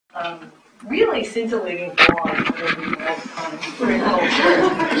really scintillating blog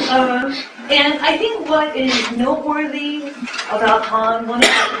and I think what is noteworthy about Han, one of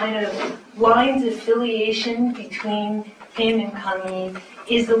the kind of lines of affiliation between him and Kang-i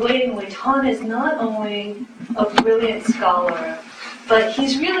is the way in which Han is not only a brilliant scholar, but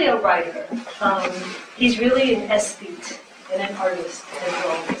he's really a writer. He's really an aesthete and an artist as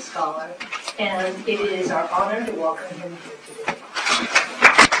well as a scholar. And it is our honor to welcome him here today.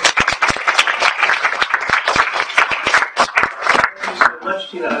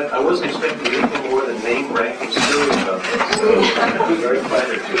 Much, I wasn't expecting anything more than name, rank, and story about this, so I'm very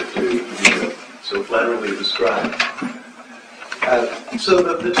flattered to be so flatteringly described. So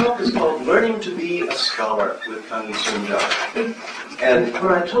the talk is called Learning to be a Scholar with Kang-i Sun Chang. And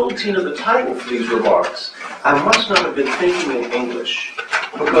when I told Tina the title for these remarks, I must not have been thinking in English,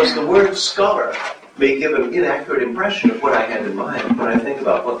 because the word scholar may give an inaccurate impression of what I had in mind when I think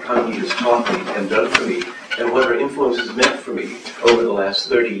about what Kang-i has taught me and done for me, and what her influence has meant for me over the last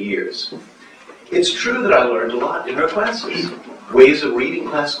 30 years. It's true that I learned a lot in her classes. Ways of reading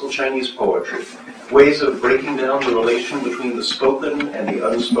classical Chinese poetry, ways of breaking down the relation between the spoken and the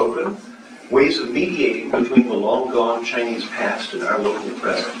unspoken, ways of mediating between the long-gone Chinese past and our local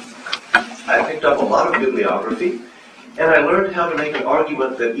present. I picked up a lot of bibliography, and I learned how to make an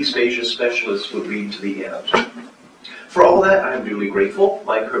argument that East Asia specialists would read to the end. For all that, I am duly grateful,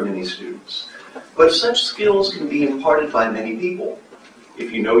 like her many students. But such skills can be imparted by many people.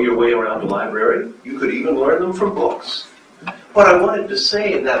 If you know your way around a library, you could even learn them from books. What I wanted to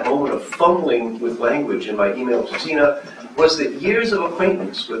say in that moment of fumbling with language in my email to Tina was that years of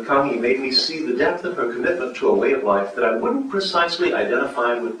acquaintance with Kang-i made me see the depth of her commitment to a way of life that I wouldn't precisely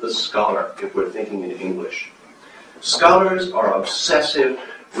identify with the scholar, if we're thinking in English. Scholars are obsessive,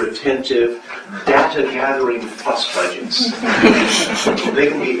 retentive, data-gathering fuss budgets. They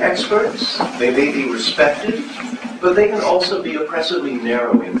can be experts, they may be respected, but they can also be oppressively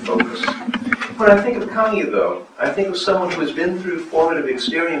narrow in focus. When I think of Kang-i, though, I think of someone who has been through formative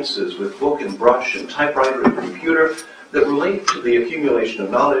experiences with book and brush and typewriter and computer that relate to the accumulation of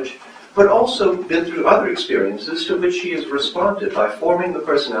knowledge, but also been through other experiences to which she has responded by forming the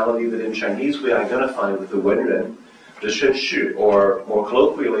personality that in Chinese we identify with the wenren, the shenshi, or more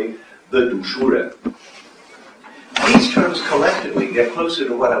colloquially, the dushuren. These terms collectively get closer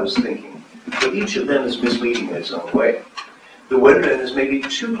to what I was thinking, but each of them is misleading in its own way. The wenren is maybe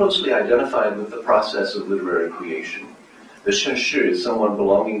too closely identified with the process of literary creation. The shenshi is someone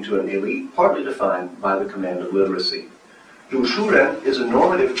belonging to an elite partly defined by the command of literacy. Dushuren is a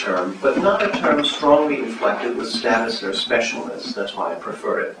normative term, but not a term strongly inflected with status or specialness. That's why I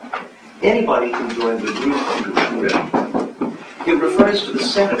prefer it. Anybody can join the group of Dushuren. It refers to the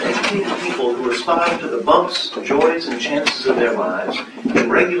set of educated people who respond to the bumps, joys, and chances of their lives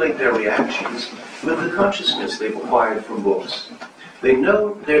and regulate their reactions with the consciousness they've acquired from books. They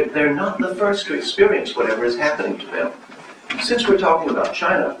know they're not the first to experience whatever is happening to them. Since we're talking about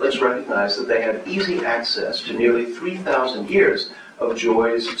China, let's recognize that they have easy access to nearly 3,000 years of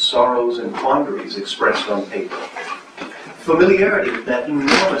joys, sorrows, and quandaries expressed on paper. Familiarity with that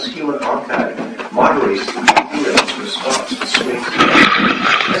enormous human archive moderates the Dushuren's response to swings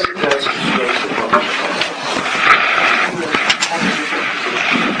as it does to swings of public life.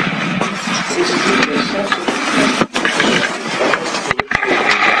 This is the essence of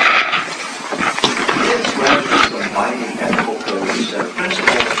set of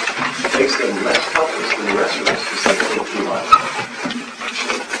principles makes them less helpless than the rest of us to cycle through life.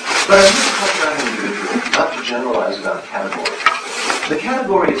 But I need to talk about an individual, not to generalize about categories. The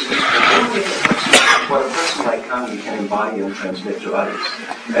category is useful only if it helps us what a person like Kang-i can embody and transmit to others,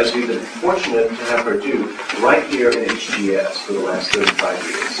 as we've been fortunate to have her do right here in HGS for the last 35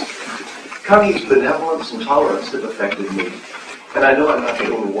 years. Kang-i's benevolence and tolerance have affected me, and I know I'm not the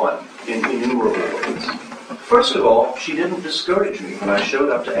only one, in innumerable ways. First of all, she didn't discourage me when I showed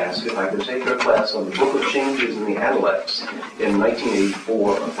up to ask if I could take her class on the Book of Changes in the Analects in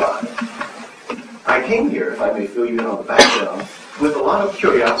 1984 or 5. I came here, if I may fill you in on the background, with a lot of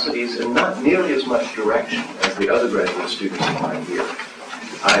curiosities and not nearly as much direction as the other graduate students of mine here.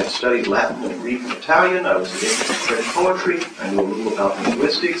 I had studied Latin and Greek and Italian, I was addicted to French poetry, I knew a little about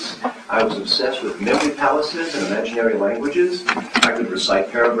linguistics, I was obsessed with memory palaces and imaginary languages, I could recite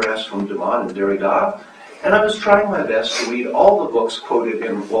paragraphs from Dumas and Derrida, and I was trying my best to read all the books quoted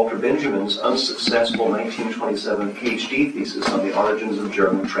in Walter Benjamin's unsuccessful 1927 PhD thesis on the origins of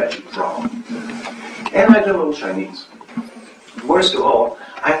German tragic drama. And I did a little Chinese. Worst of all,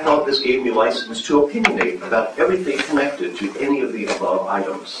 I thought this gave me license to opinionate about everything connected to any of the above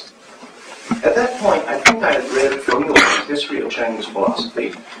items. At that point, I think I had read Feng Yu's History of Chinese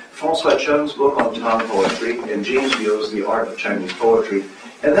Philosophy, François Chung's book on Tang poetry, and James Bio's The Art of Chinese Poetry,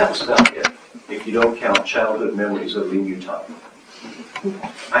 and that was about it, if you don't count childhood memories of Lin Yutang.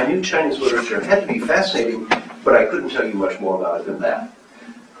 I knew Chinese literature had to be fascinating, but I couldn't tell you much more about it than that.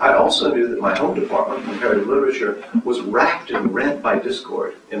 I also knew that my home department, comparative literature, was racked and rent by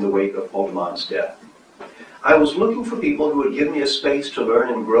discord in the wake of Paul de Man's death. I was looking for people who would give me a space to learn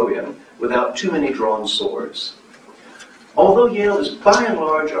and grow in without too many drawn swords. Although Yale is by and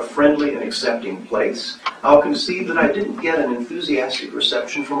large a friendly and accepting place, I'll concede that I didn't get an enthusiastic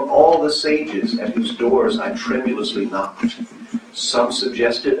reception from all the sages at whose doors I tremulously knocked. Some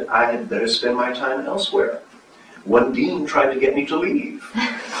suggested I had better spend my time elsewhere. One dean tried to get me to leave.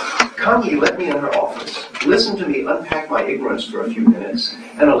 Kang-i let me in her office, listened to me unpack my ignorance for a few minutes,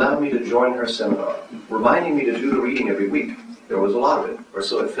 and allowed me to join her seminar, reminding me to do the reading every week. There was a lot of it, or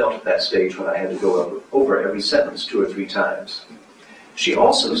so it felt at that stage when I had to go over every sentence 2 or 3 times. She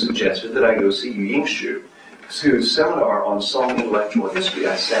also suggested that I go see Yu Yingshu, whose seminar on Song intellectual history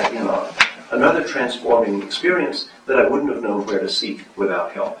I sat in on, another transforming experience that I wouldn't have known where to seek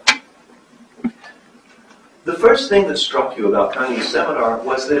without help. The first thing that struck you about Kang-i's seminar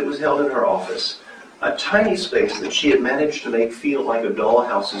was that it was held in her office, a tiny space that she had managed to make feel like a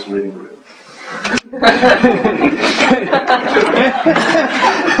dollhouse's living room. I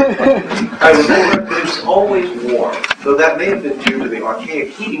remember that it was always warm, though that may have been due to the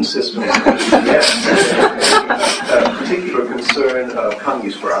archaic heating system a particular concern of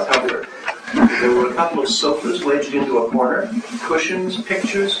Kang-i's for our comfort. There were a couple of sofas wedged into a corner, cushions,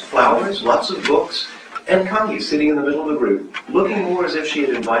 pictures, flowers, lots of books, and Kang-i sitting in the middle of the group, looking more as if she had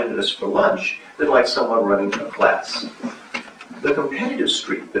invited us for lunch than like someone running a class. The competitive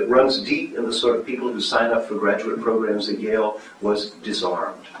streak that runs deep in the sort of people who sign up for graduate programs at Yale was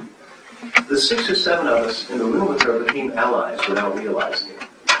disarmed. The 6 or 7 of us in the room with her became allies without realizing it.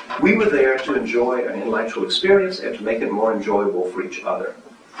 We were there to enjoy an intellectual experience and to make it more enjoyable for each other.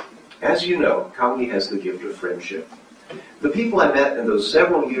 As you know, Kang-i has the gift of friendship. The people I met in those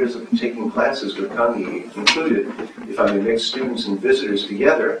several years of taking classes with Kang-i included, if I may mix students and visitors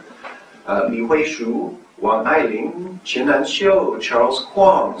together, Li Huishu, Wang Ailing, Qin Nanxiu, Charles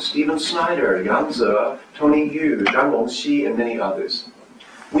Kwong, Stephen Snyder, Yang Ze, Tony Yu, Zhang Longxi, and many others.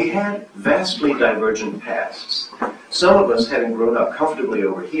 We had vastly divergent pasts, some of us having grown up comfortably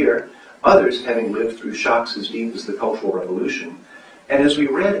over here, others having lived through shocks as deep as the Cultural Revolution. And as we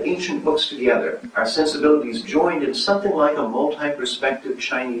read ancient books together, our sensibilities joined in something like a multi-perspective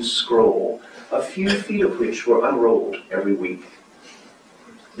Chinese scroll, a few feet of which were unrolled every week.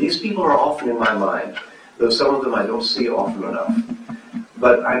 These people are often in my mind, though some of them I don't see often enough.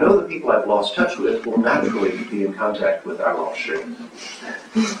 But I know the people I've lost touch with will naturally be in contact with our Lao Shi.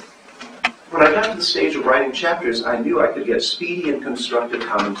 When I got to the stage of writing chapters, I knew I could get speedy and constructive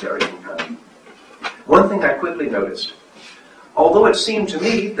commentary from Kang-i. One thing I quickly noticed: although it seemed to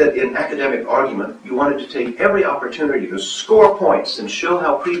me that in academic argument you wanted to take every opportunity to score points and show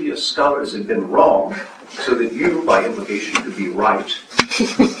how previous scholars had been wrong, so that you, by implication, could be right,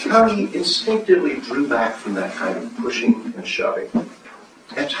 Kang-i instinctively drew back from that kind of pushing and shoving.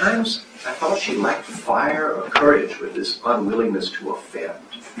 At times, I thought she lacked fire or courage with this unwillingness to offend.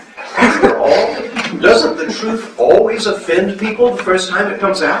 After all, doesn't the truth always offend people the first time it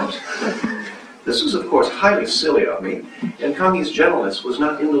comes out? This was, of course, highly silly of me, and Kang-i's gentleness was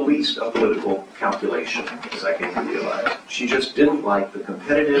not in the least a political calculation, as I came to realize. She just didn't like the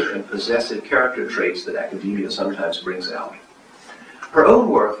competitive and possessive character traits that academia sometimes brings out. Her own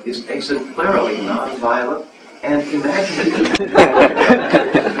work is exemplarily nonviolent and imaginative,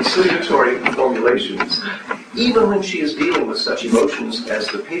 conciliatory formulations, even when she is dealing with such emotions as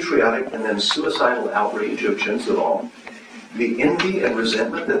the patriotic and then suicidal outrage of Chen Zilong, the envy and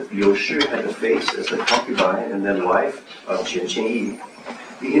resentment that Liu Shi had to face as the concubine and then wife of Qian Qingyi,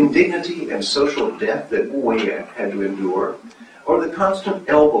 the indignity and social death that Wu Weiyan had to endure, or the constant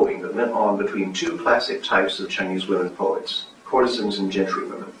elbowing that went on between 2 classic types of Chinese women poets, courtesans and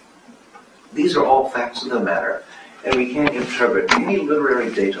gentrywomen. These are all facts of the matter, and we can't interpret any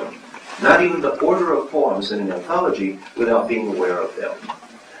literary datum, not even the order of poems in an anthology, without being aware of them.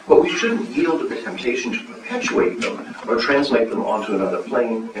 But we shouldn't yield to the temptation to perpetuate them or translate them onto another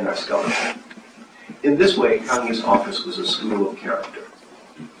plane in our scholarship. In this way, Kang-i's office was a school of character.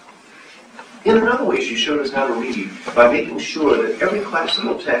 In another way, she showed us how to read by making sure that every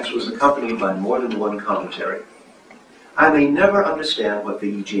classical text was accompanied by more than one commentary. I may never understand what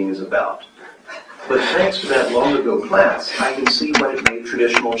the I Ching is about, but thanks to that long-ago class, I can see what it made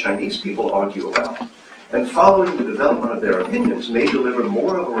traditional Chinese people argue about. And following the development of their opinions may deliver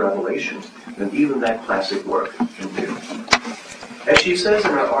more of a revelation than even that classic work can do. As she says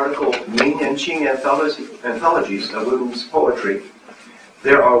in her article, Ming and Qing Anthologies of Women's Poetry,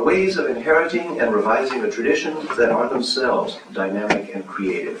 there are ways of inheriting and revising a tradition that are themselves dynamic and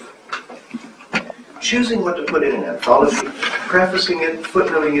creative. Choosing what to put in an anthology, prefacing it,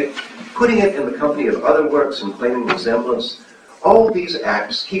 footnoting it, putting it in the company of other works and claiming resemblance, all these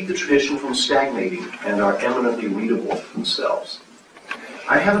acts keep the tradition from stagnating and are eminently readable themselves.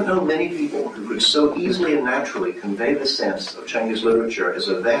 I haven't known many people who could so easily and naturally convey the sense of Chinese literature as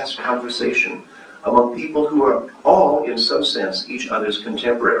a vast conversation among people who are all, in some sense, each other's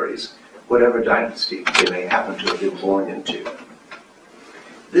contemporaries, whatever dynasty they may happen to have been born into.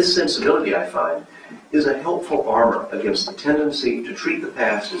 This sensibility, I find, is a helpful armor against the tendency to treat the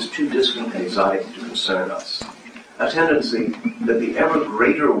past as too distant and exotic to concern us. A tendency that the ever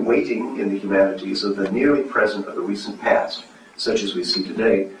greater weighting in the humanities of the nearly present of the recent past, such as we see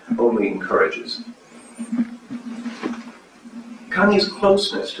today, only encourages. Kang-i's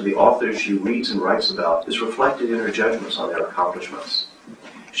closeness to the authors she reads and writes about is reflected in her judgments on their accomplishments.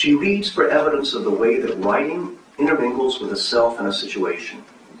 She reads for evidence of the way that writing intermingles with a self and a situation.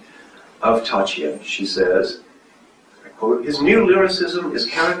 Of Taqian, she says, I quote, his new lyricism is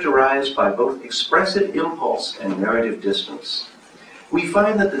characterized by both expressive impulse and narrative distance. We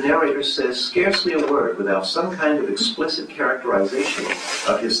find that the narrator says scarcely a word without some kind of explicit characterization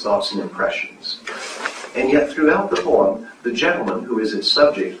of his thoughts and impressions. And yet throughout the poem, the gentleman who is its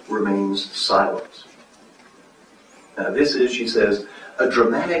subject remains silent. This is, she says, a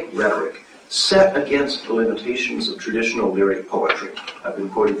dramatic rhetoric set against the limitations of traditional lyric poetry. I've been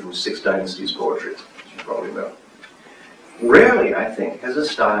quoting from Six Dynasties poetry, as you probably know. Rarely, I think, has a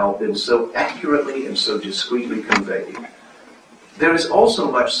style been so accurately and so discreetly conveyed. There is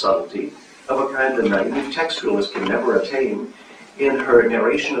also much subtlety, of a kind the naive textualist can never attain, in her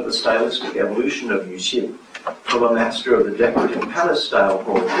narration of the stylistic evolution of Yu Xin, from a master of the decorative palace-style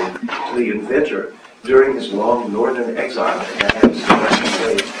poetry to the inventor, during his long northern exile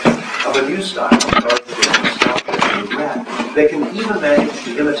of a new style, that can even manage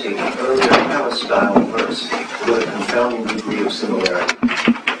to imitate an earlier palace-style verse with a confounding degree of similarity.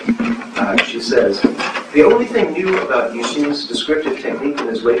 She says, the only thing new about Yu Xin's descriptive technique in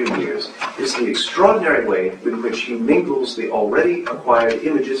his later years is the extraordinary way in which he mingles the already acquired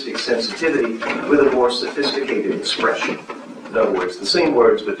imagistic sensitivity with a more sophisticated expression. In other words, the same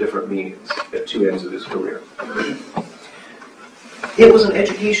words but different meanings at two ends of his career. It was an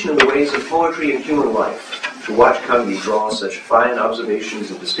education in the ways of poetry and human life to watch Kang-i draw such fine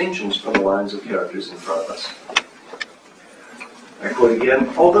observations and distinctions from the lines of characters in front of us. I quote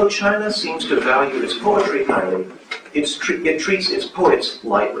again, although China seems to value its poetry highly, it treats its poets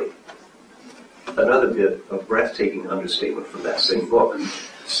lightly. Another bit of breathtaking understatement from that same book,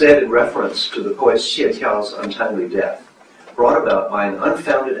 said in reference to the poet Xie Tiao's untimely death, brought about by an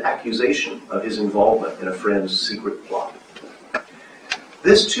unfounded accusation of his involvement in a friend's secret plot.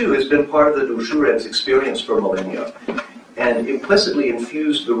 This, too, has been part of the Dushuren's experience for millennia, and implicitly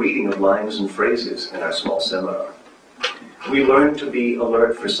infused the reading of lines and phrases in our small seminar. We learn to be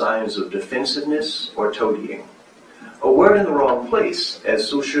alert for signs of defensiveness or toadying. A word in the wrong place, as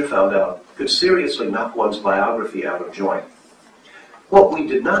Su Shi found out, could seriously knock one's biography out of joint. What we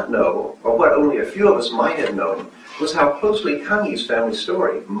did not know, or what only a few of us might have known, was how closely Kang-i's family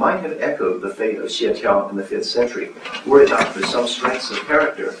story might have echoed the fate of Xie Tiao in the 5th century, were it not for some strengths of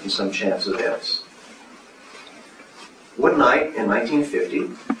character and some chance events. One night in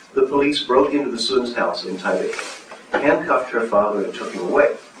 1950, the police broke into the Sun's house in Taipei, handcuffed her father and took him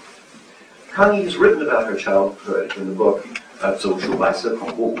away. Kang-i has written about her childhood in the book Zhou Shu Bai Se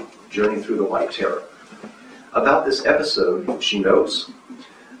Kong Wu, Journey Through the White Terror. About this episode, she notes,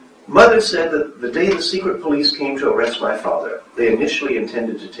 Mother said that the day the secret police came to arrest my father, they initially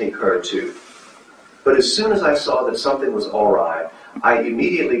intended to take her too. But as soon as I saw that something was awry, I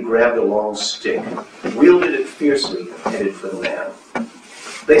immediately grabbed a long stick, wielded it fiercely, and headed for the man.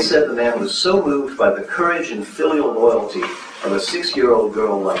 They said the man was so moved by the courage and filial loyalty of a 6-year-old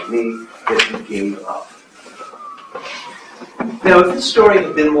girl like me that he gave up. Now, if this story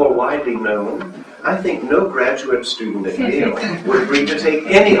had been more widely known, I think no graduate student at YALE would agree to take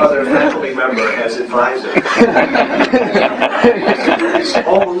any other faculty member as advisor. It's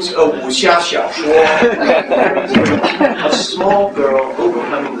almost a wuxia xiaoshuo. A small girl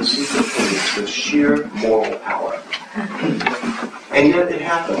overcoming the secret police with sheer moral power. And yet it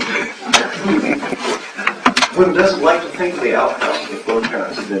happened. One doesn't like to think of the outcome if both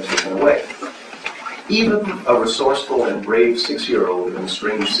parents have been taken away. Even a resourceful and brave 6-year-old in a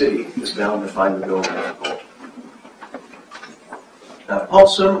strange city is bound to find the going difficult. Now, Paul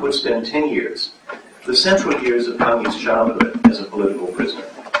Sun would spend 10 years, the central years of Kang-i's childhood, as a political prisoner,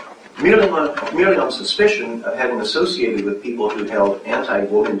 merely on suspicion of having associated with people who held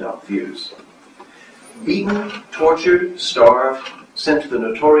anti-Kuomintang views. Beaten, tortured, starved, sent to the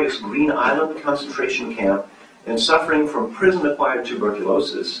notorious Green Island concentration camp, and suffering from prison-acquired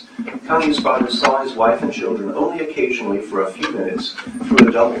tuberculosis, Kang-i's father saw his wife and children only occasionally for a few minutes through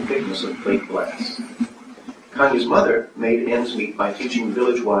a double thickness of plate glass. Kang-i's mother made ends meet by teaching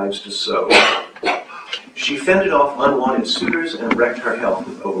village wives to sew. She fended off unwanted suitors and wrecked her health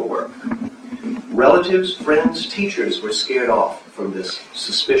with overwork. Relatives, friends, teachers were scared off from this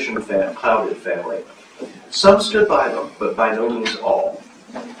suspicion-clouded family. Some stood by them, but by no means all.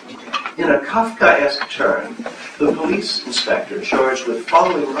 In a Kafkaesque turn, the police inspector charged with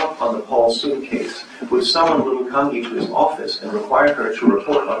following up on the Paul Soon case would summon little Kang-i to his office and require her to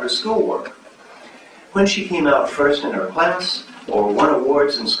report on her schoolwork. When she came out first in her class, or won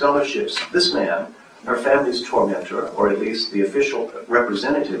awards and scholarships, this man, her family's tormentor, or at least the official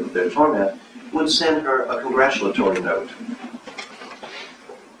representative of their torment, would send her a congratulatory note.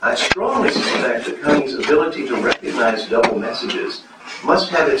 I strongly suspect that Kang-i's ability to recognize double messages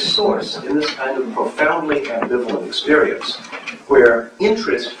must have its source in this kind of profoundly ambivalent experience, where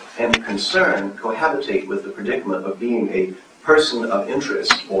interest and concern cohabitate with the predicament of being a person of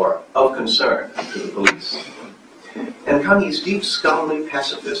interest or of concern to the police. And Kang-i's deep scholarly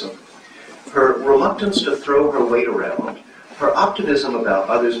pacifism, her reluctance to throw her weight around, her optimism about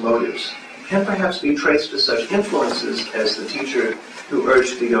others' motives, can perhaps be traced to such influences as the teacher who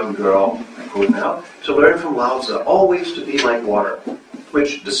urged the young girl, I quote now, to learn from Lao Tzu always to be like water,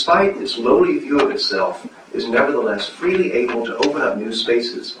 which, despite its lowly view of itself, is nevertheless freely able to open up new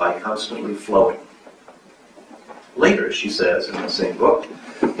spaces by constantly flowing. Later, she says in the same book,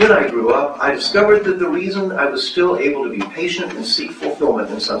 when I grew up, I discovered that the reason I was still able to be patient and seek fulfillment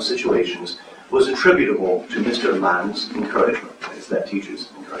in some situations was attributable to Mr. Lan's encouragement. It's that teacher's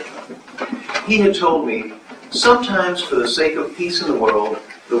encouragement. He had told me, sometimes for the sake of peace in the world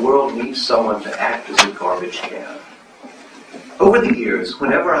needs someone to act as a garbage can. Over the years,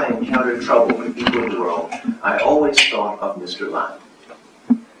 whenever I encountered trouble with people in the world, I always thought of Mr. Lan.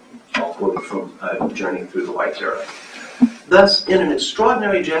 I'll quote from Journey Through the White Terror. Thus, in an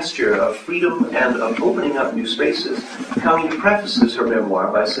extraordinary gesture of freedom and of opening up new spaces, Kang-i prefaces her memoir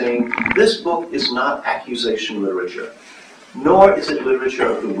by saying, this book is not accusation literature, nor is it literature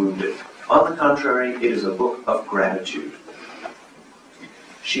of the wounded. On the contrary, it is a book of gratitude.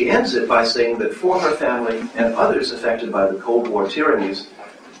 She ends it by saying that for her family and others affected by the Cold War tyrannies,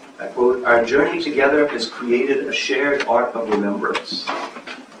 I quote, our journey together has created a shared art of remembrance.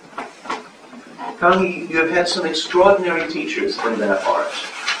 Kang-i, you have had some extraordinary teachers in that art,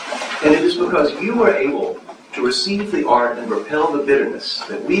 and it is because you were able to receive the art and repel the bitterness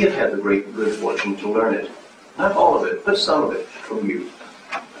that we have had the great good fortune to learn it. Not all of it, but some of it from you.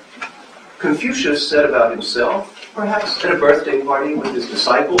 Confucius said about himself, perhaps at a birthday party with his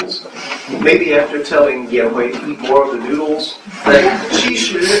disciples, maybe after telling Yan Hui to eat more of the noodles, that 其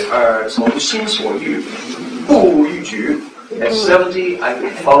实从心所欲，不逾矩. At 70, I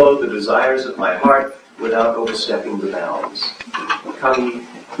can follow the desires of my heart without overstepping the bounds. Kang-i,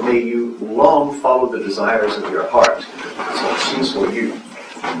 may you long follow the desires of your heart. 从心所欲.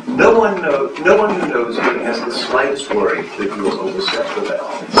 No one who knows you has the slightest worry that you will overstep the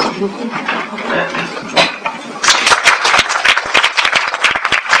bounds.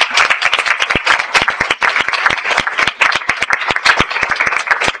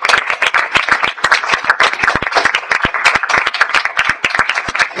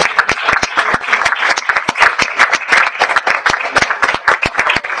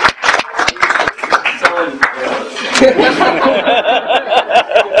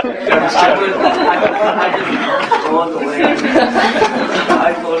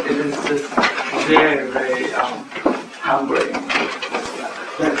 I thought it is just very, very humbling.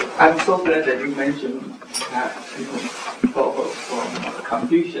 I'm so glad that you mentioned that people from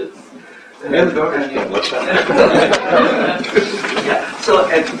Confucius. And what's that? Yeah, so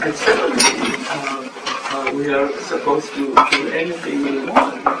at 70, we are supposed to do anything we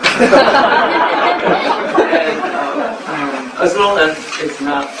want. And, as long as it's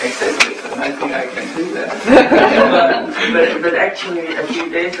not excessive, and I think I can do that. but actually, a few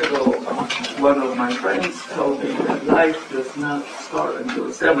days ago, one of my friends told me that life does not start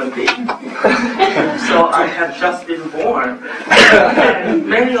until 70. So I have just been born. And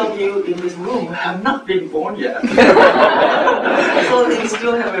many of you in this room have not been born yet. So you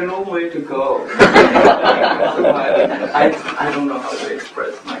still have a long way to go. So I don't know how to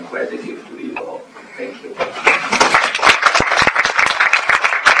express my gratitude to you all. Thank you.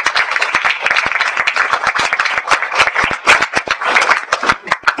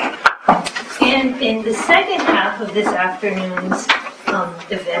 And in the second half of this afternoon's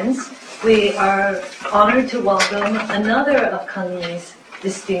events, we are honored to welcome another of Kang-i's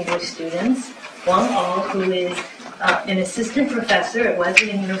distinguished students, Wang Al, who is an assistant professor at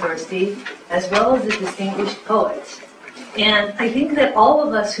Wesleyan University, as well as a distinguished poet. And I think that all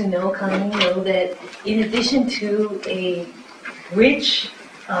of us who know Kang-i know that in addition to a rich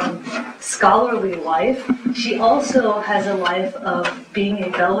scholarly life, she also has a life of being a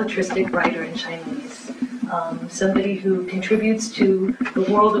belletristic writer in Chinese. Somebody who contributes to the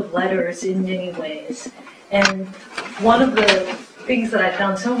world of letters in many ways. And one of the things that I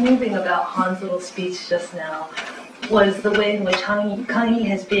found so moving about Han's little speech just now was the way in which Kang-i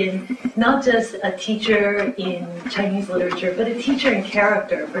has been not just a teacher in Chinese literature, but a teacher in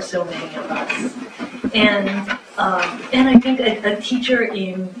character for so many of us. And I think a teacher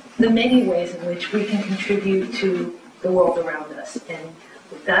in the many ways in which we can contribute to the world around us. And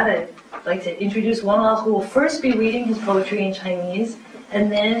with that, I'd like to introduce Wang Al, who will first be reading his poetry in Chinese,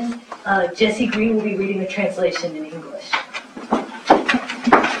 and then Jessie Green will be reading the translation in English.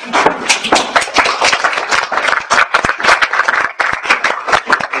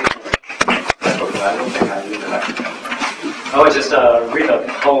 I will just read a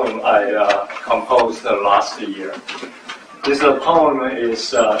poem I composed last year. This poem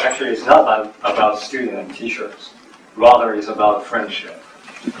is actually it's not about students and teachers, rather it's about friendship.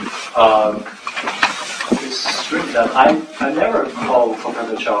 It's true that I never call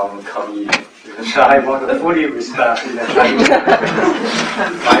Professor Chang Kang-i because I want to fully respect the Chinese.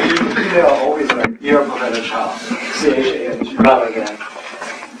 My email always like dear Professor Chang, CHANG, rather than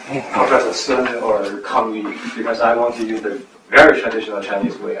Professor Sun or Kang-i, because I want to use the very traditional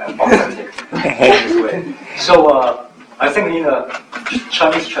Chinese way and authentic Chinese way. So I think in the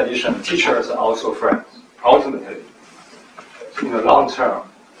Chinese tradition, teachers are also friends, ultimately, in the long term.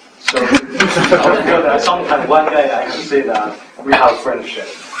 So I feel that sometime one day I can say that we have friendship,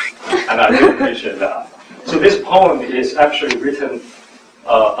 and I do appreciate that. So this poem is actually written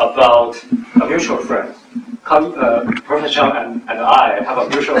about a mutual friend. Professor Chang and I have a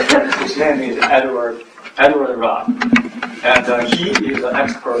mutual friend whose name is Edward Robb, and he is an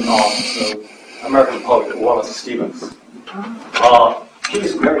expert on the American poet Wallace Stevens. He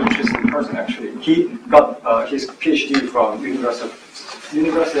is a very interesting person, actually. He got his PhD from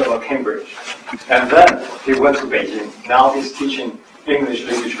University of Cambridge, and then he went to Beijing. Now he's teaching English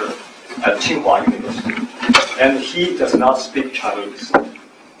literature at Tsinghua University, and he does not speak Chinese,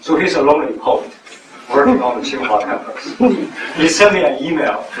 so he's a lonely poet working on the Tsinghua campus. He sent me an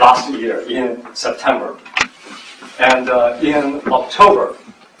email last year in September, and in October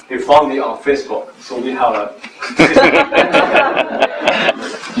he found me on Facebook, so we have a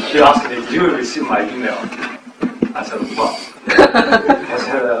He asked me, "Do you receive my email?" I said, "Well." I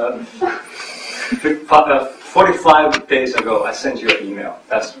said, 45 days ago, I sent you an email.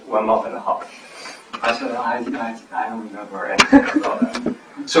 That's 1 month and a half. I said, I don't remember anything about that.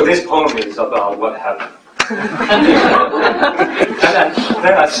 So this poem is about what happened. And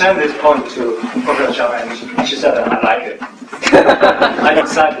then I sent this poem to Professor Chang, and she said that I like it. I'm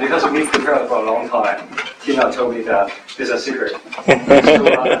excited because we prepared for a long time. Tina told me that this is a secret. So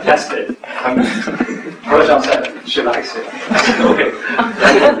test it. Professor Chang said she likes it. I said, okay,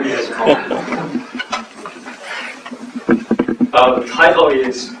 let's read this poem. The title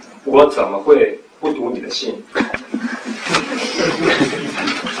is 我怎么会不读你的信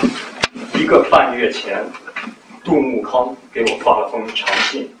？1个半月前，杜牧康给我发了封长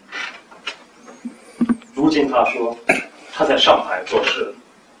信。如今他说他在上海做事，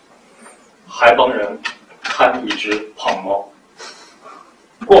还帮人看一只胖猫。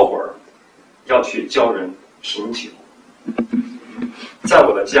过会儿要去教人品酒。在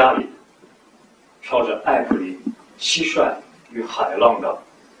我的家里，飘着艾布里蟋蟀与海浪的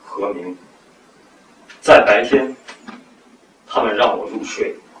和鸣。在白天，他们让我入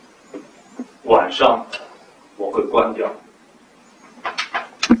睡，晚上我会关掉。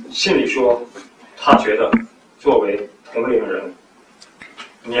信里说，他觉得作为同龄人，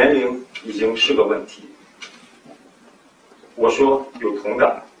年龄已经是个问题。我说有同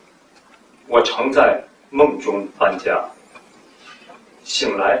感，我常在梦中搬家，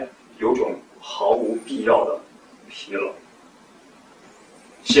醒来有种毫无必要的疲劳。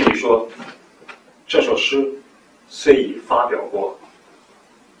信里说，这首诗虽已发表过，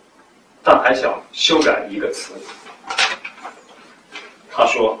但还想修改一个词。他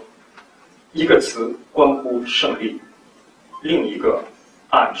说，一个词关乎胜利，另一个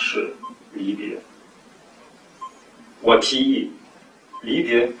暗示离别。我提议，离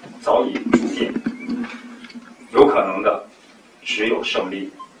别早已注定，有可能的只有胜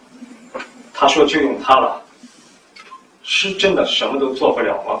利。他说就用它了，是真的什么都做不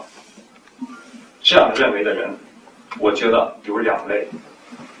了吗？这样认为的人，我觉得有两类，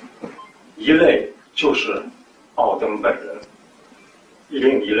一类就是奥登本人，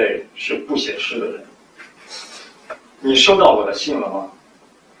另一类是不写诗的人。你收到我的信了吗？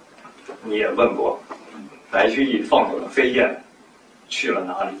你也问过，白居易放走了飞燕，去了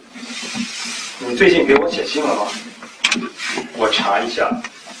哪里？你最近给我写信了吗？我查一下，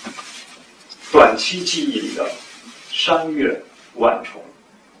短期记忆里的山岳万重，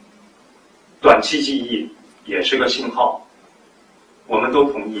短期记忆也是个信号。我们都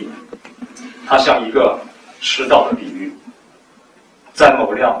同意，它像一个迟到的比喻，在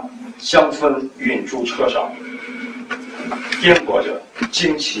某辆乡村运输车上，颠簸着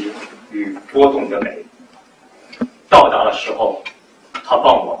惊奇与波动的美。到达的时候，他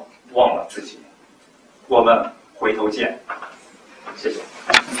帮我忘了自己。我们回头见，谢谢。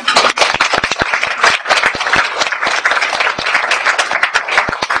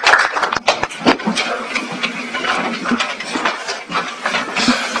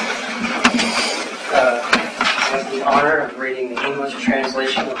Has the honor of reading the English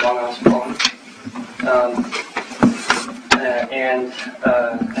translation of Long A's poem, and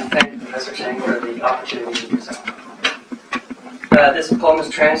thank Professor Chang for the opportunity to present. This poem is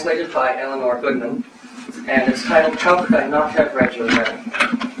translated by Eleanor Goodman, and it's titled How Could I Not Have Read Your Letter?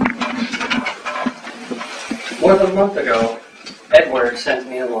 More than a month ago, Edward sent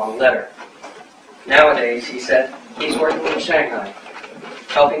me a long letter. Nowadays, he said, he's working in Shanghai,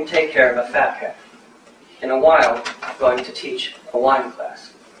 helping take care of a fat cat. In a while, going to teach a wine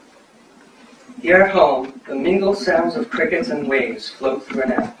class. Here at home, the mingled sounds of crickets and waves float through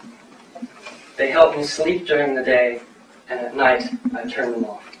an app. They help me sleep during the day, and at night, I turn them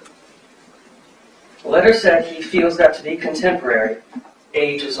off. The letter said he feels that to be contemporary,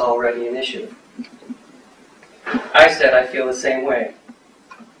 age is already an issue. I said I feel the same way.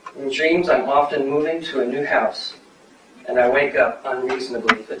 In dreams, I'm often moving to a new house, and I wake up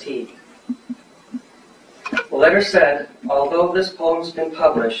unreasonably fatigued. The letter said, although this poem's been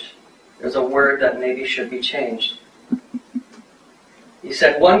published, there's a word that maybe should be changed. He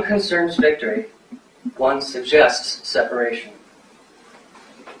said one concerns victory, one suggests separation.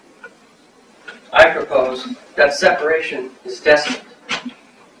 I propose that separation is destined,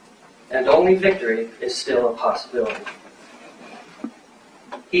 and only victory is still a possibility.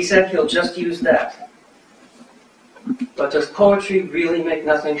 He said he'll just use that. But does poetry really make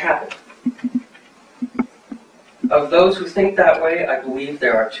nothing happen? Of those who think that way, I believe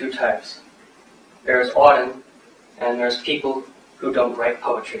there are two types. There's Auden, and there's people who don't write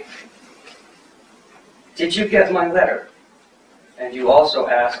poetry. Did you get my letter? And you also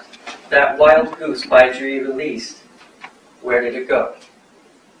asked, that Wild Goose by Dree released, where did it go?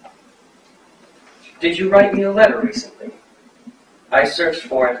 Did you write me a letter recently? I searched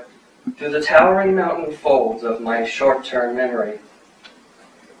for it through the towering mountain folds of my short-term memory.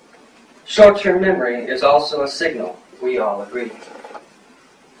 Short-term memory is also a signal, we all agree.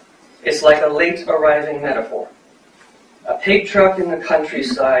 It's like a late-arriving metaphor. A pig truck in the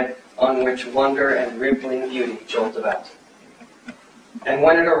countryside on which wonder and rippling beauty jolt about. And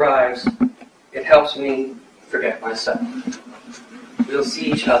when it arrives, it helps me forget myself. We'll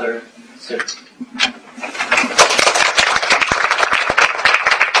see each other soon.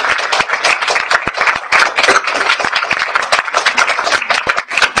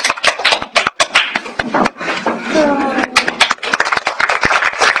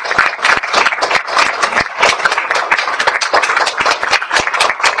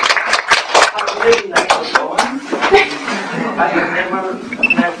 I have never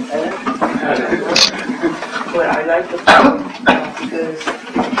met Ellen, but I like the poem because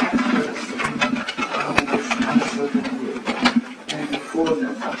this uncertainty and the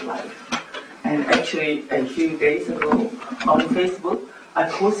fullness of life. And actually, a few days ago on Facebook, I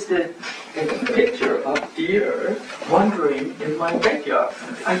posted a picture of deer wandering in my backyard.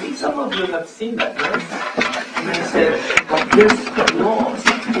 I think some of you have seen that, right? And I said, this lost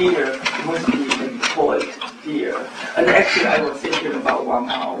deer must be a poet deer. And actually, I was thinking about 1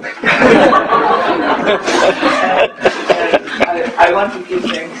 hour. and I want to give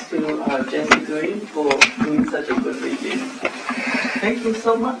thanks to Jessie Green for doing such a good reading. Thank you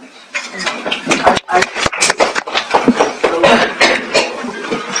so much. I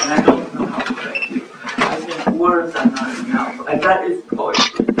and I don't know how to thank you. I think words are not enough, and that is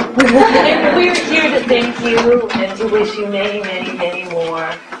poetry. And we're here to thank you and to wish you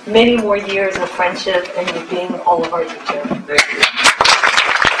many more years of friendship and you being all of our teachers. Thank you.